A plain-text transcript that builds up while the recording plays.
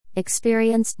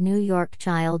Experienced New York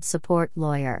child support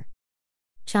lawyer.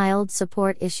 Child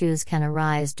support issues can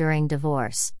arise during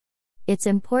divorce. It's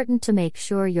important to make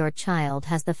sure your child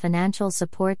has the financial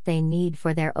support they need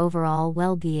for their overall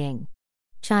well-being.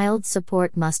 Child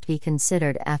support must be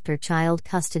considered after child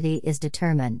custody is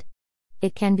determined.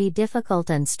 It can be difficult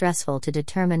and stressful to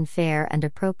determine fair and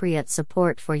appropriate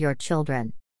support for your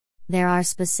children. There are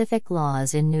specific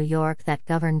laws in New York that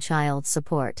govern child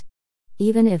support.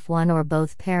 Even if one or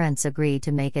both parents agree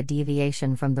to make a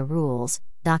deviation from the rules,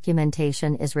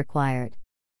 documentation is required.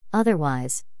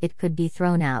 Otherwise, it could be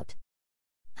thrown out.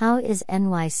 How is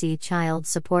NYC child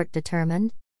support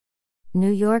determined?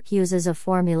 New York uses a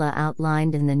formula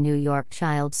outlined in the New York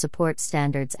Child Support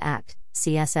Standards Act,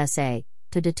 CSSA,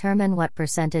 to determine what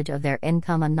percentage of their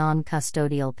income a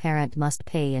non-custodial parent must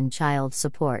pay in child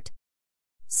support.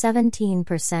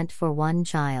 17% for one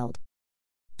child.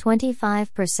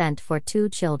 25% for 2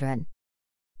 children.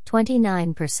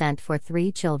 29% for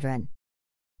 3 children.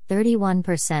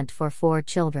 31% for 4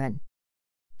 children.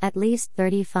 At least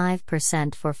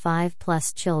 35% for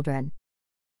 5+ children.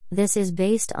 This is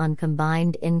based on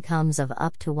combined incomes of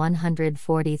up to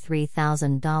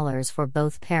 $143,000 for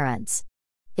both parents.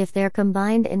 If their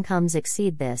combined incomes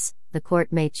exceed this, the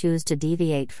court may choose to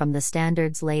deviate from the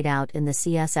standards laid out in the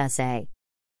CSSA.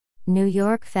 New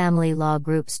York Family Law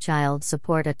Group's child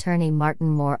support attorney Martin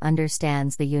Moore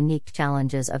understands the unique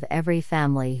challenges of every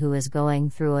family who is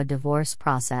going through a divorce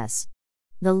process.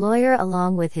 The lawyer,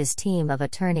 along with his team of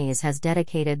attorneys, has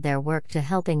dedicated their work to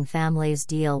helping families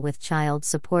deal with child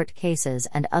support cases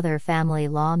and other family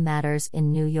law matters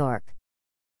in New York.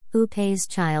 Who pays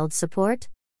child support?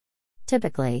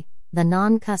 Typically, the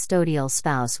non-custodial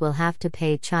spouse will have to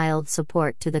pay child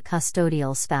support to the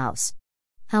custodial spouse.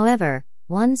 However,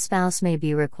 one spouse may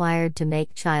be required to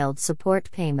make child support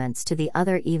payments to the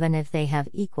other even if they have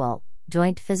equal,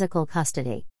 joint physical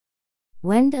custody.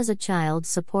 When does a child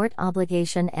support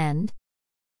obligation end?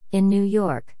 In New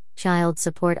York, child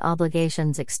support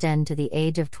obligations extend to the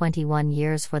age of 21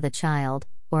 years for the child,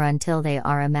 or until they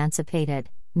are emancipated,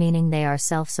 meaning they are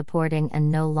self-supporting and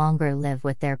no longer live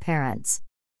with their parents.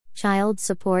 Child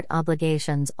support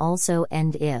obligations also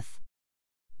end if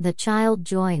the child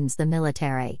joins the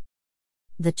military.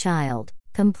 The child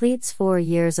completes 4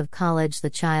 years of college, the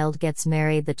child gets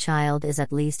married, the child is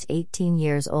at least 18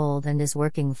 years old and is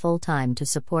working full-time to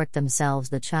support themselves,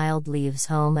 the child leaves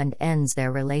home and ends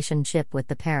their relationship with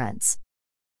the parents.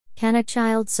 Can a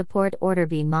child support order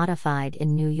be modified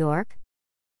in New York?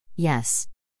 Yes.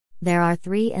 There are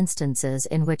 3 instances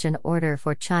in which an order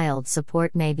for child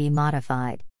support may be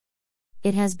modified.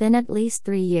 It has been at least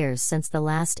 3 years since the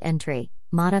last entry,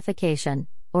 modification,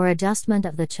 or adjustment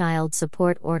of the child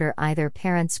support order. Either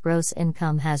parent's gross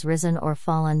income has risen or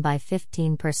fallen by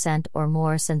 15% or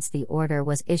more since the order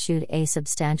was issued. A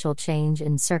substantial change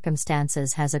in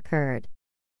circumstances has occurred.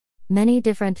 Many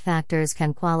different factors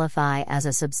can qualify as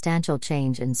a substantial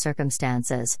change in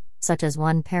circumstances, such as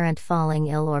one parent falling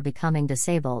ill or becoming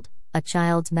disabled, a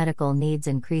child's medical needs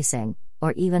increasing,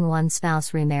 or even one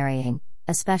spouse remarrying,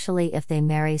 especially if they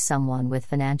marry someone with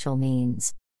financial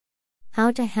means.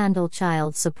 How to handle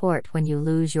child support when you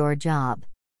lose your job.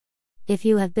 If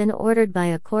you have been ordered by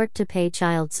a court to pay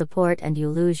child support and you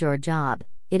lose your job,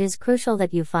 it is crucial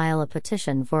that you file a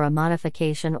petition for a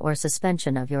modification or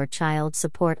suspension of your child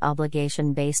support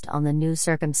obligation based on the new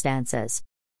circumstances.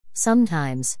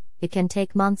 Sometimes, it can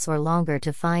take months or longer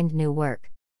to find new work.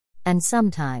 And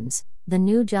sometimes, the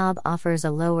new job offers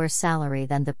a lower salary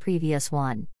than the previous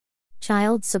one.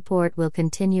 Child support will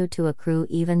continue to accrue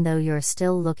even though you're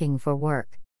still looking for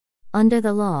work. Under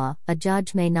the law, a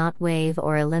judge may not waive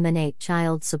or eliminate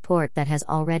child support that has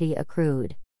already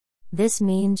accrued. This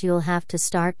means you'll have to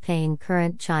start paying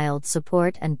current child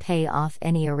support and pay off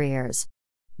any arrears.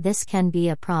 This can be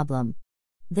a problem.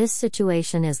 This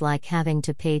situation is like having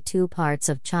to pay 2 parts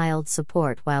of child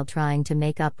support while trying to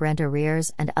make up rent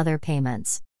arrears and other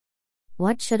payments.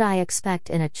 What should I expect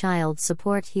in a child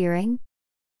support hearing?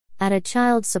 At a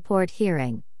child support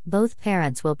hearing, both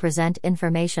parents will present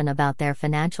information about their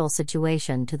financial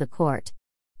situation to the court.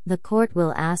 The court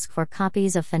will ask for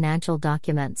copies of financial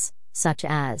documents, such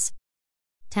as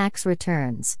tax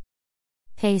returns,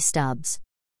 pay stubs,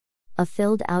 a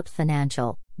filled-out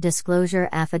financial disclosure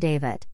affidavit,